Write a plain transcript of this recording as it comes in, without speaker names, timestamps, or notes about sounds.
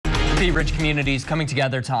Pea Ridge community is coming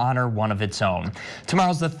together to honor one of its own.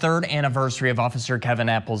 Tomorrow's the 3rd anniversary of Officer Kevin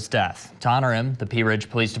Apple's death. To honor him, the Pea Ridge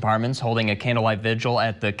Police Department is holding a candlelight vigil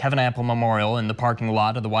at the Kevin Apple Memorial in the parking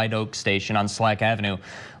lot of the White Oak Station on Slack Avenue.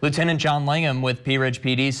 Lieutenant John Langham with Pea Ridge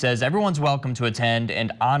PD says everyone's welcome to attend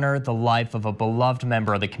and honor the life of a beloved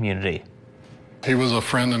member of the community. He was a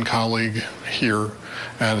friend and colleague here,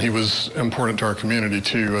 and he was important to our community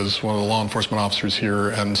too as one of the law enforcement officers here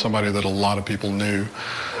and somebody that a lot of people knew.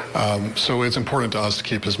 So it's important to us to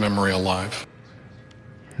keep his memory alive.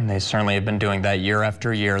 And they certainly have been doing that year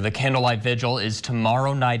after year. The candlelight vigil is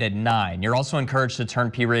tomorrow night at 9. You're also encouraged to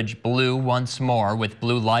turn Pea Ridge blue once more with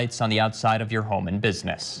blue lights on the outside of your home and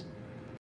business.